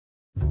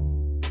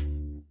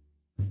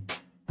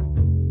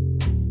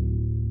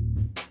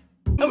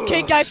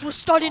Okay, guys, we're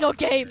starting our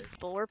game.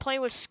 But we're playing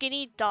with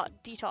Skinny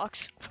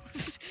Detox.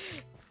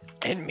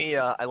 And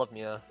Mia, I love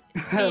Mia.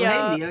 Hey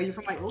Mia, you're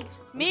from my old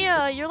school.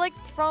 Mia, you're like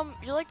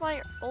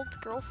my old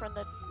girlfriend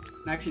that.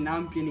 Actually, now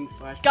I'm getting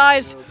flashbacks.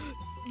 Guys, I'm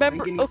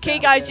remember? getting Okay,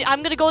 sad guys, again.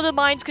 I'm gonna go to the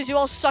mines because you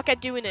all suck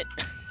at doing it.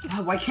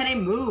 Why can't I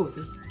move?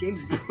 This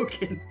game's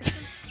broken.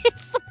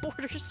 It's the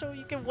border, so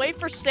you can wait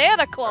for Santa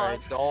Alright,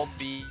 Claus. don't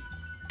be.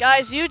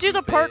 Guys, you do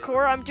the stupid.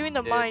 parkour. I'm doing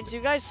the mines.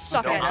 You guys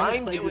suck No, at it.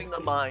 I'm played doing this the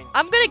game. mines.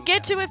 I'm gonna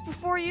get to it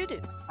before you do.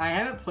 I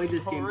haven't played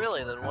this Oh game.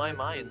 really? Then why am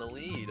I in the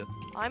lead?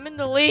 I'm in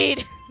the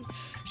lead.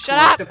 Shut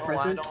Collect up. The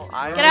presents. Oh,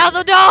 I don't- Get out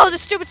the door, the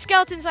stupid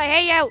skeletons. I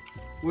hate you.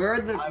 Where are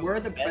the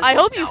presents? I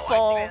hope you No, I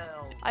fall.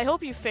 failed. I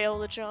hope you fail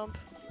the jump.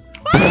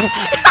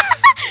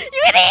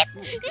 You idiot!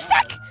 You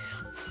suck!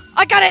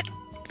 I got it!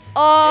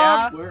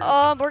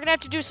 Where? We're gonna have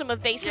to do some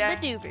evasive Yeah.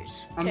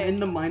 maneuvers. I'm Okay. in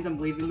the mines. I'm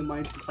leaving the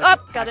mines. It's Oh, like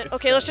a got pack it. of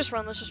Okay, let's skulls. just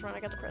run. Let's just run. I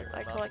got the present.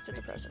 I collected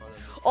the present.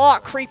 Oh,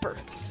 creeper.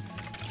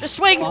 Just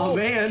swing. Oh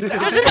man.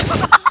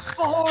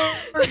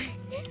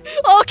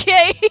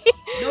 Okay.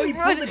 No, you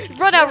pulled the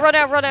Run out, run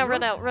out, run out,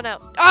 run out, run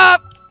out. Ah!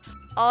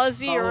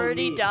 Ozzy Follow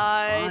already me,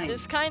 died. fine.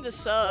 This kind of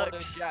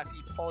sucks. Jeff,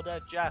 you pulled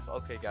that Jeff.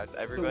 Okay, guys, So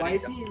everybody. why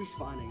is he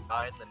respawning?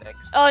 Find the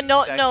next. Oh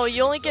no, no, section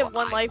you only so get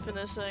one I- life in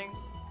this thing.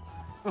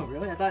 Oh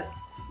really? I thought.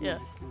 Yeah.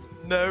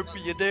 No,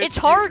 you didn't. It's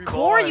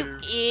hardcore, you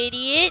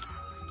idiot.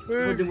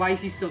 Well, then why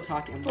is he still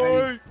talking?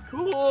 I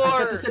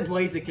thought this said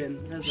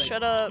Blaziken. I was like,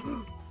 Shut up.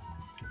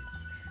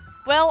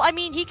 Well, I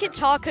mean, he can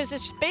talk because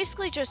it's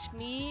basically just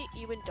me,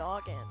 you, and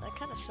Dog, and that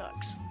kind of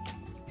sucks.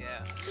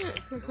 Yeah.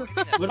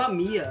 What about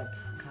Mia?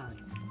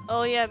 God.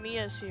 Oh yeah,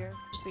 Mia's here.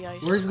 It's the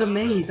ice. Where's the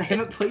maze? I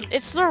haven't played.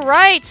 It's the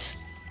right.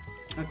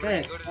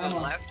 Okay. Go to the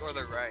left or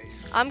the right.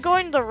 I'm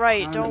going to the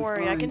right. I'm Don't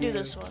worry, I can do fine,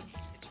 this one.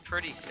 It's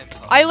pretty simple.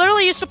 I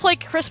literally used to play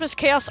Christmas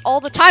Chaos all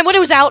the time when it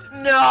was out.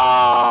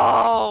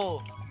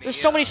 No. There's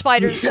so many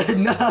spiders.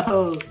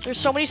 No. There's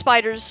so many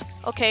spiders.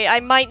 Okay, I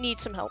might need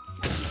some help.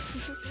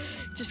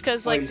 Just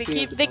cause Why, like you they scared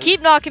keep of the they dark?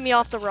 keep knocking me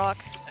off the rock.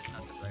 That's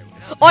not the right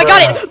way. Oh, I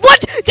got it.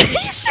 What? Are you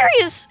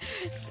serious? I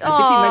think he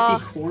Aw. might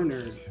be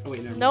cornered. Oh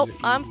wait, never Nope,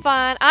 mind. I'm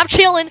fine. I'm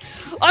chilling.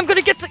 I'm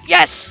gonna get the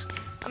yes.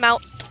 I'm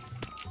out.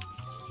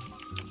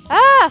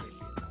 Ah!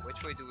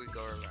 Which way do we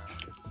go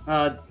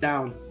around?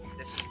 Down.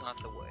 This is not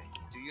the way.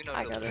 Do you know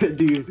I the got way? it.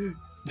 Do you?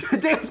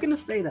 I was gonna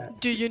say that.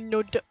 Do you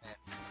know?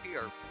 We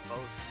are both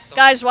so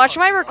Guys, watch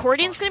my fucking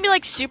recording. It's gonna be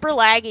like super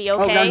laggy. Oh,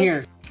 down Okay?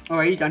 here. Oh,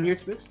 are you down here,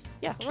 Spooks?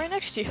 Yeah, I'm right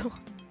next to you.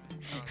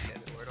 I don't get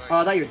it. Where do Oh,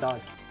 I I thought you were dog.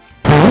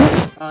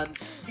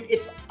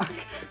 It's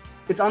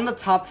it's on the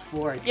top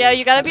floor. I think. Yeah,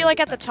 you gotta be How do like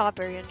at the top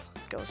area and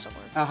go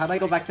somewhere. I- how do I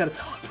go back to the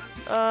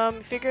top?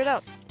 Figure it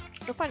out.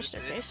 Go find a This is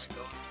it? staircase.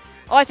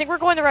 Oh, I think we're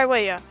going the right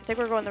way. Yeah, I think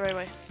we're going the right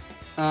way.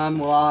 I'm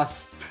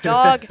lost.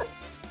 Dog.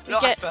 No,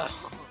 Get- I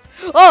fell.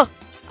 Oh,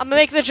 I'm gonna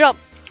make the jump.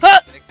 Huh!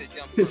 Make the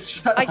jump.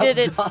 Shut I did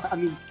up, it. dog. I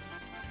mean,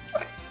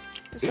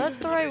 Is that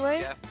the right way?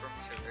 Jeff from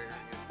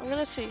Terraria. I'm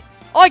gonna see.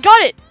 Oh, I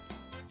got it.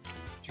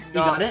 Do You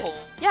not got it? pull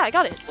Yeah, I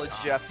got it.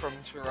 Jeff from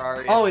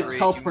Terraria. oh, it 3.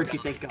 teleports you.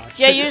 Thank God.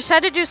 Yeah, you just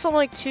had to do something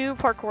like 2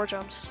 parkour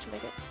jumps to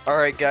make it.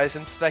 Alright, guys,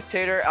 in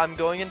spectator, I'm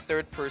going in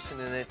third person,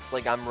 and it's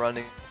like I'm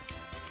running.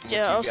 with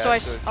Yeah. you Oh, so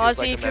guys, it feels Ozzy,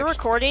 like if I'm you're actually-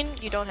 recording,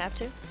 you don't have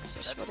to. So I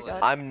That's swear to lit.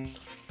 God. I'm.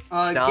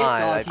 Get Nah,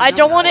 dog. I He's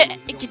don't not want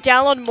dog. to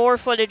download more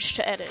footage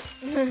to edit.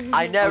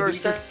 I never you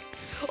said. just-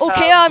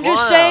 Okay, I'm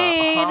just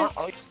saying.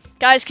 Oh,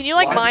 Guys, can you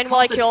like Why is it mine while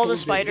I called kill all the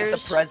the Toad Video? the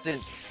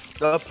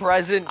spiders?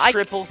 present I-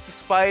 triples the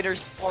spider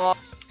spawn.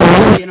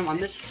 Get him on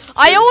this.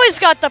 I always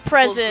got the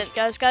present,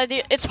 guys. Gotta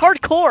do. It's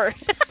hardcore.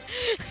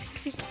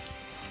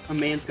 A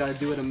man's gotta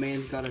do what a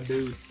man's gotta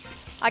do.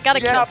 I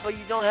gotta Yeah, kill. but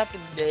you don't have to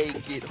make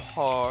it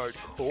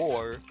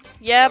hardcore.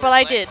 Yeah, but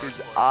I did.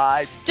 'Cause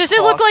I. Does it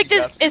look talked like to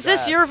this? Jeff Is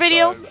this for your that,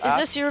 video? so Is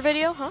this your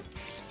video? Huh?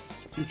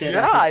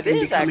 Yeah, it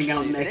is coming actually.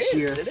 out next it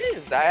year. is. It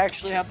is. I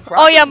actually have.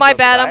 Oh yeah, my problems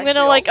bad. with it. I'm I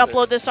gonna like actually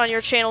upload this on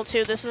your channel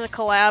too. This is a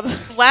collab.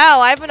 Wow,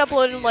 I haven't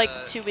uploaded in like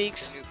 2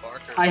 weeks. The new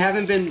Barker. I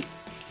haven't been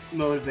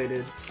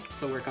motivated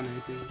to work on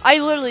anything. I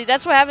literally,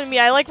 that's what happened to me.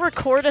 I like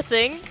record a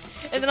thing,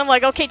 and then I'm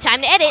like, okay,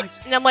 time to edit.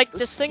 And I'm like,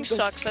 this thing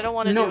sucks. I don't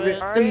want to No, do it.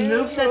 the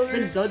moveset's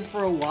been done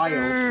for a while.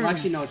 Well,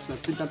 actually, no, it's not.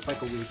 It's been done for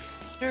like a week.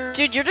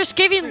 Dude, you're just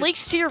giving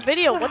leaks to your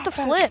video. What the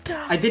flip?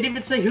 I didn't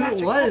even say who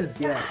it was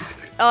yet.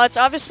 Oh, it's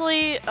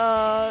obviously I'm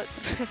gonna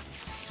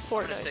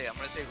Fortnite. say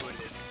who it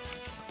is.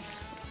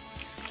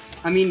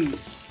 I mean,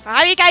 How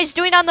are you guys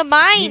doing on the do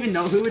mines? you even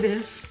know who it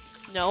is?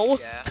 No.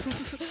 Yeah.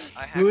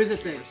 I Who is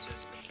hacked it your then?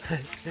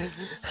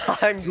 system.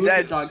 I'm Who is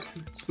dead. it, dog?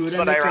 Who would I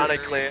But make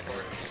ironically,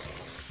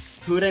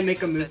 who would I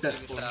make a Send moveset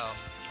to the for?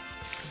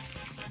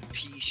 south.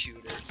 Pea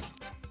shooter.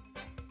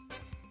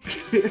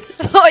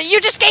 Oh,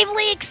 you just gave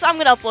leaks. I'm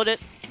gonna upload it.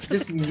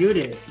 Just mute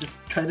it. Just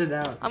cut it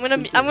out. I'm gonna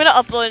Simple.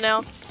 upload it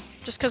now,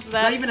 just cause of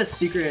It's not that. even a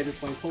secret at this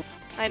point. It's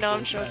I know,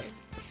 I'm joking.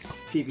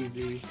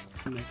 PVZ.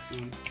 It's the next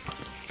one.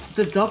 It's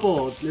a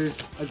double. There's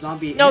a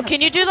zombie. No, and a-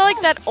 can you do like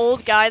that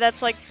old guy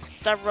that's like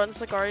that runs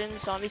the garden?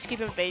 Zombies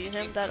keep invading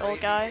him. That old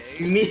guy.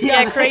 Me?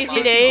 Yeah, Crazy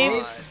fucking Dave.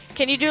 old. God.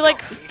 Can you do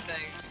like?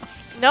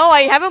 Anything? No,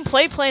 I haven't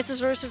played Plants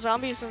vs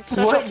Zombies in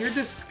such What? a... You're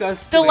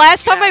disgusting. The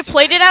last time I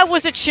played it at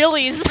was at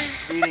Chili's.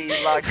 Really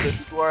like the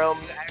squirrel.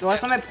 The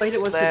last time I played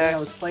it was today. I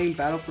was playing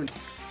Battlefront.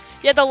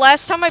 Yeah, the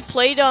last time I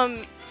played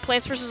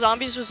Plants vs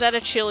Zombies was at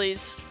a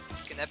Chili's.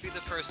 Can that be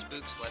the first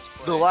Spooks Let's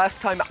Play? The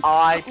last time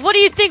I What do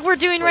you think we're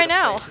doing right played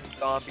now? Plants vs.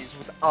 Zombies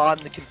was on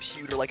the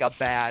computer like a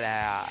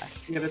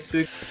badass. You have a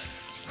spook.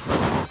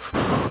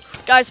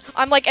 Guys,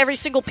 I'm like every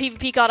single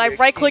PvP god. I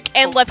right click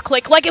and left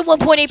click like in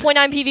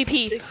 1.8.9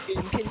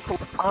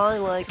 PvP. I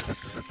like.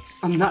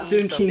 I'm not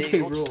doing some King big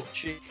K old rule.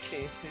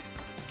 chicken.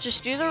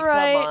 Just do the Pizza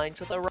right. mine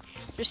to the right.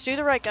 Just do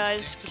the right,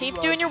 guys. Keep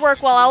doing your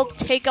work while I'll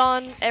take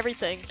on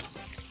everything.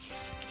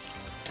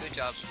 Good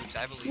job, Spooks.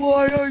 I believe.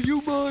 Why are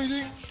you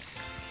mining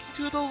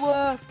to the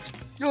left?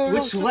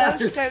 Which left?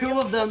 There's two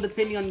of them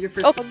depending on your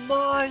Oh. perspective.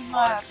 Mine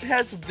left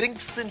has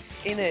Vincent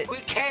in it. We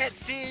can't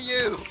see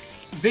you.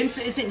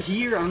 Vincent isn't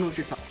here. I don't know what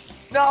you're talking.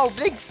 No,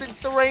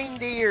 Vincent the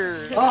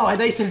reindeer. Oh, I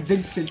thought you said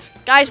Vincent.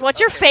 Guys,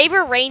 what's your Okay.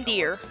 favorite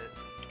reindeer?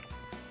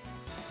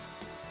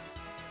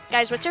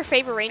 Guys, what's your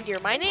favorite reindeer?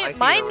 Mine's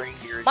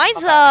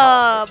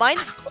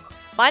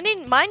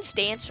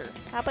Dancer.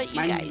 How about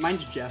you guys?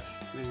 Mine's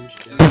Jeff. Mine's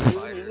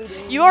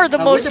Jeff. You are the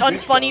Oh, most where'd the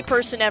bridge unfunny go?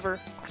 person ever.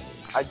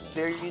 I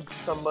dare you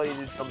somebody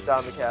to jump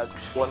down the chasm.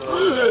 One of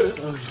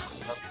those.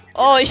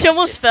 Oh, she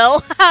almost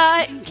fell.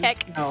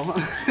 Keck. No.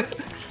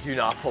 Do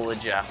not pull a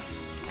Jeff.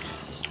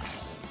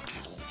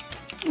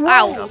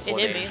 Ow, Not it pull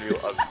hit an me. Andrew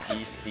of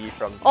PC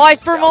from Oh,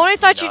 for a moment I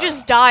thought you Scout.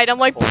 just died. I'm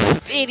like, Pull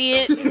pfft, it.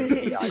 idiot.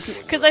 Yeah, I did.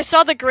 Because I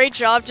saw the great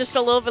job just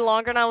a little bit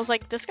longer and I was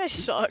like, this guy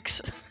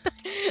sucks.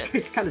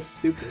 It's kind of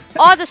stupid.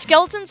 Oh, the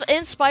skeletons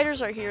and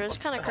spiders are here. It's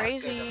kind of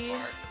crazy.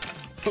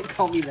 Don't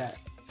call me that.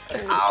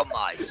 Ow,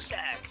 my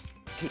sex.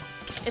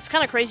 It's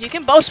kind of crazy. You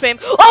can bow spam.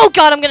 Oh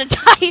god, I'm gonna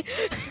die.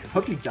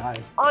 Hope you die.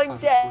 I'm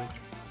honestly. dead.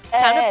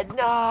 Time to- Ed,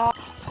 no.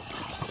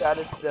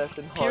 Saddest death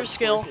in Pure hardcore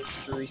skill.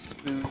 history.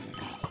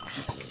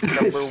 Spooks.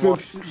 Number one.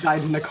 Spooks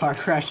died in a car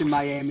crash in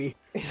Miami.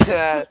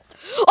 Yeah.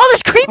 Oh,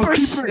 there's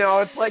creepers. No,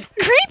 it's like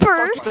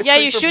Creeper. let the Yeah,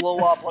 you creeper should blow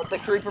up. Let the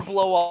creeper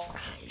blow up.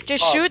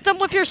 just Oh. shoot them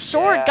with your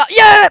sword. Yeah.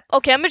 Yeah.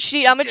 Okay, I'm gonna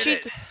cheat. I'm gonna Did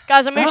cheat. it.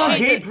 Guys, I'm gonna Oh, cheat.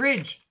 gate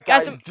bridge.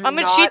 Guys, do I'm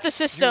gonna not- cheat the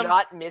system. Do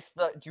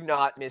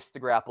not miss the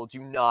grapple. Do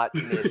not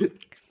miss.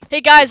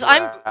 Hey guys, the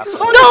I'm. grapple.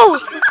 Oh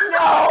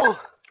No! no!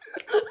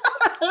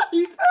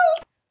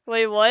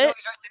 Wait, No, what? he's right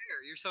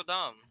there. You're so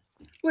dumb.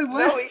 Wait,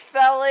 what? No, he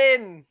fell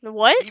in.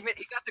 What? He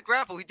got the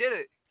grapple. He did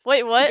it. Wait,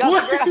 He what?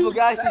 got the grapple,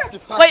 guys. He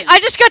survived. Wait, I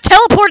just got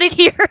teleported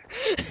here.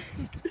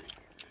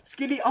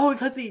 Skinny. Oh,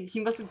 because he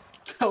must have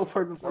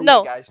teleported before.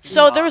 No. guys, do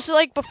So not- there was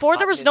like before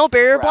there not was miss no the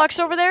barrier blocks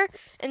grapple. over there,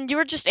 and you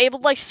were just able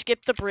to like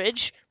skip the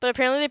bridge. But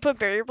apparently they put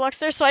barrier blocks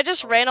there, so I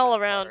just Oh, ran this all is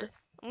around. hard.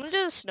 I'm gonna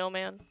do the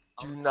snowman.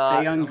 Do Oh,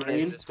 not on miss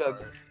green.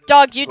 the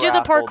Dog, you do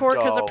the Grapple, parkour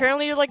because dog.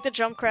 apparently you're like the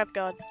jump crap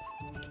god.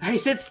 I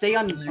said stay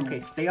on. Okay,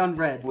 stay on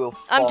red. will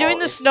I'm fall doing the if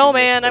you miss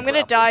snowman. the I'm gonna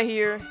grapple. die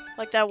here,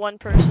 like that one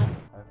person.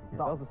 That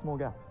was a small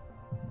gap.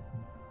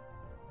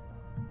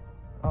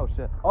 Oh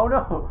shit. Oh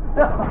no!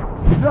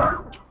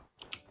 No!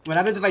 What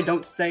happens if I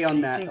don't stay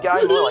on that? TT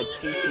guy, more like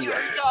You're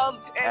TT. dumb,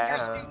 and you're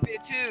Uh.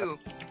 stupid too.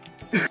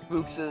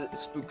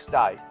 Spooks,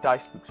 die. Die,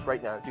 Spooks,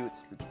 right now. Do it,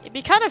 Spooks. It'd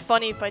be kind of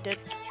funny if I did.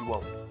 But you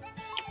won't.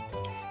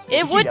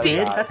 It Spooks, would you be. gotta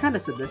Did? die. That's kind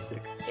of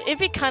sadistic. It'd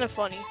be kind of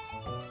funny.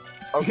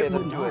 Okay, It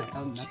then would do it. not.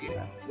 I'll not do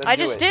that. Then I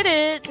do just it. did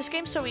it. This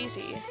game's so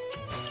easy.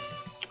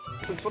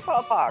 Oh,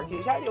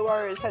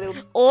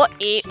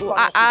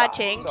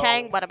 Ting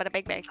tang, bada bada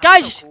bang bang.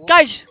 Guys, cool.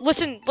 guys,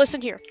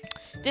 listen here.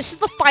 This is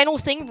the final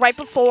thing right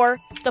before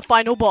the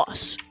final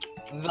boss.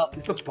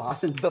 It's a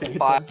boss in The Santa.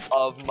 boss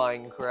of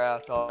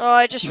Minecraft. Oh,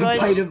 I just The bite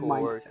realized of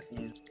course,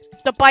 he's-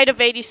 the bite of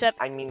 87.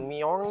 I mean,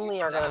 we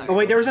only are gonna. Oh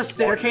wait, there was a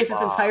staircase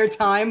this entire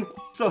time.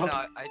 So No,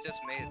 I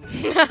just made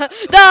it.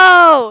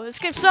 No, this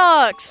game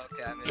sucks.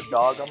 Okay, I made it.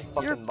 Dog, I'm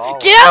You're- fucking balling.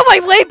 Get out of my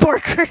way,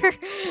 Barker. Hey,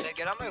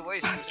 get out my way,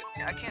 Spooks.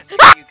 I can't see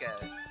you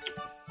guys.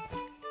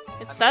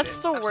 That's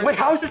the I'm word. wait,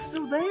 how is it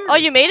still there? Oh,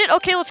 you made it?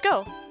 Okay, let's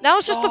go. Now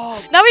it's just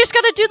Oh. now we just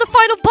gotta do the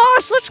final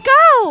boss. Let's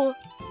go,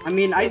 I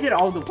mean, I did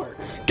all the work.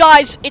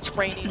 guys. It's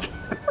raining.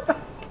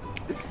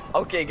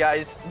 Okay,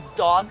 guys.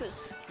 Dog,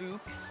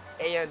 Spooks,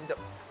 and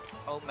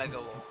Omega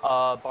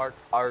Lol. Bark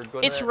are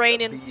gonna. It's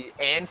raining. Be,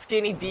 and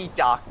Skinny D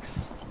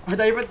Ducks. I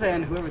thought you were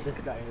saying whoever this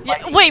guy is.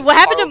 Yeah, wait, what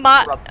happened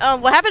to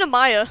What happened to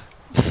Maya?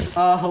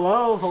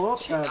 Hello.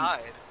 She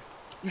died.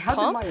 How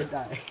Huh? did Maya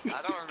die?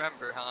 I don't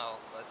remember how,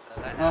 but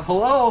that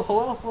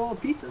Hello,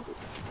 pizza.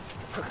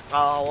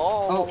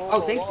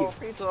 Oh, thank you.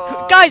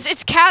 Pizza. Guys,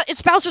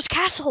 it's Bowser's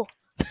castle.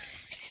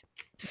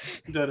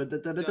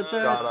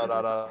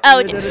 Da-da-da-da. Oh,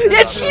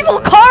 it's Evil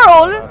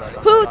Carl.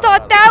 Who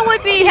thought that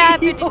would be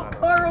happening? Evil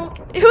Carl.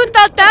 Who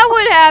thought that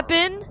would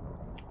happen?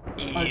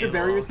 Oh, is there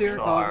barriers here?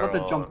 Oh, I was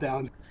about to jump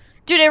down.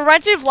 Dude, it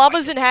reminds me of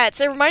Llamas and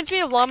Hats. It reminds me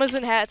of Llamas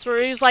and Hats,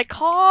 where he's like,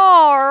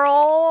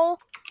 Carl.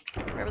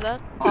 Remember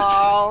that?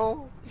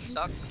 Oh,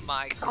 suck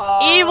my.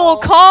 Evil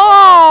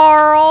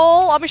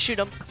Carl. I'm gonna shoot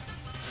him.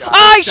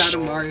 I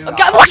Shadow Mario.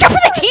 God, watch out for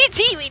the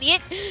TNT, you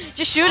idiot!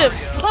 Just shoot him.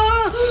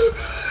 Ah!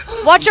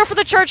 Watch out for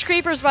the charge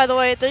creepers, by the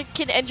way. They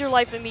can end your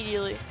life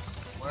immediately.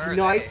 Where are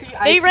No, I they? see.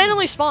 They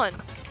randomly spawn.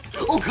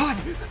 Oh god!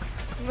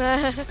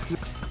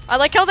 I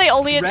like how they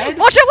only. Red?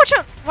 Watch out! Watch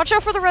out! Watch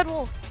out for the red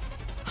wall.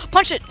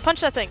 Punch it!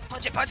 Punch that thing.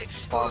 Punch it, punch it!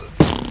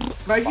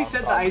 Risey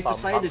said that I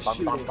decided to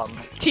shoot it.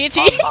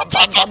 TNT.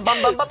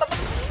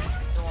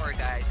 Don't worry,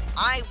 guys.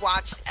 I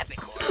watched Epic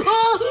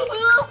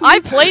Horror. I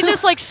played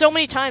this like so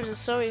many times. It's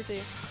so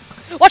easy.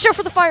 Watch out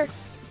for the fire.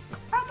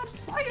 I'm on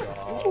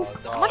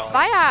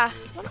fire.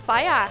 I'm on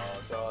fire.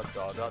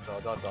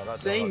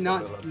 Saying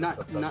not.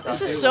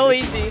 This is so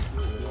easy.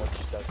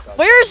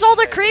 Where's all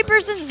the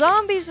creepers and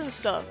zombies and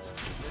stuff?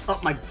 Oh,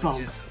 my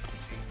bum.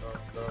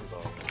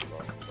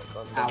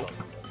 Ow.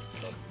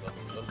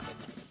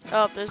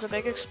 Oh, there's a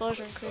big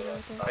explosion creeper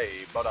right there. Hey.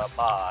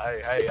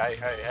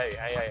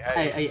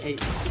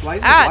 Why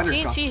is the Ah, water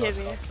TNT drop? hit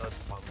me.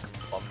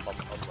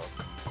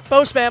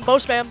 Bow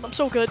spam. I'm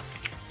so good.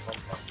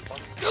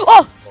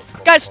 Oh!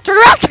 Guys, turn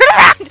around! Turn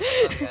around!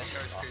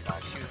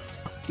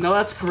 No,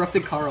 that's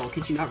corrupted Carl.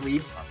 Could you not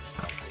read?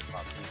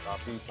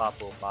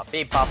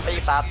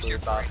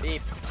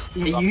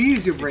 Yeah, you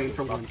use your brain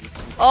for once.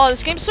 Oh,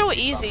 this game's so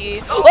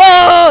easy.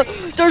 Oh!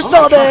 There's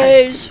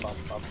zombies!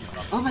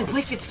 Oh, my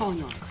blanket's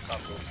falling off.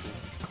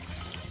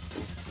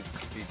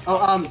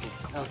 Oh,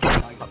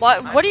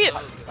 What do you...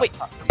 Wait.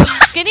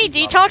 Skinny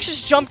Detox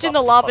just jumped in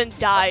the lava and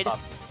died.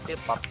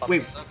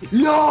 wait.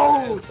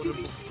 No!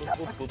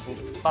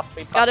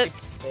 Got it.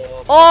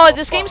 Oh,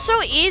 this game's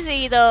so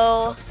easy,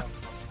 though.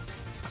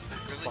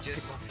 Really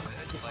just,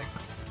 like,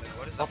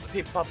 what is up?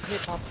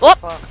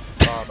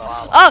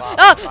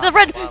 The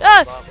red...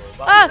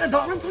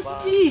 Don't run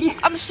towards me!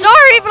 I'm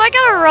sorry, but I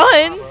gotta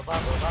run.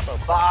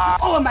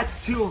 Oh, I'm at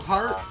 2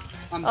 heart.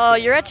 Oh,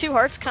 you're at 2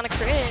 hearts, kinda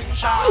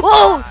cringe.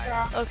 Whoa!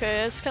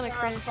 Okay, it's kinda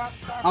cringe.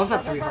 I was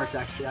at 3 hearts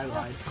actually. I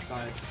lied.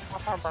 Sorry.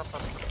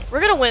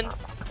 We're gonna win.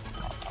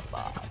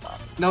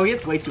 No, he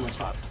has way too much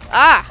heart.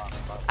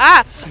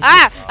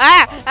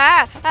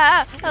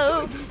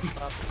 Oh.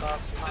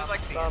 This is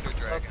like the Ender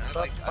Dragon. I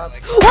like Oh,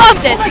 I'm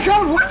Oh dead. my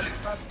god, what?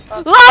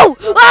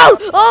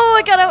 Oh,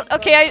 I got out.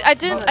 Okay, I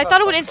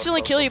thought it would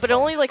instantly kill you, but it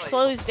only like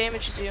slowly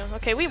damages you.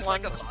 Okay, we Is this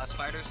won. like a boss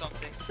fight or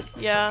something?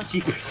 Yeah.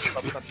 Jeepers.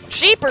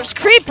 Sheepers,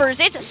 creepers,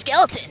 it's a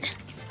skeleton.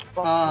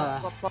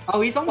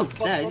 Oh, he's almost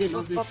dead. I didn't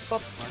know this.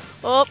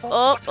 Oh.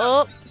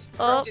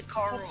 Corrupted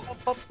Carl.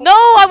 No,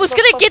 I was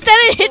gonna get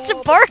that and hit to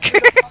Barker.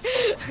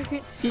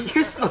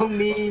 You're so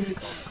mean.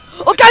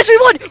 Oh, guys, we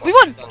won! We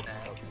won! Done that.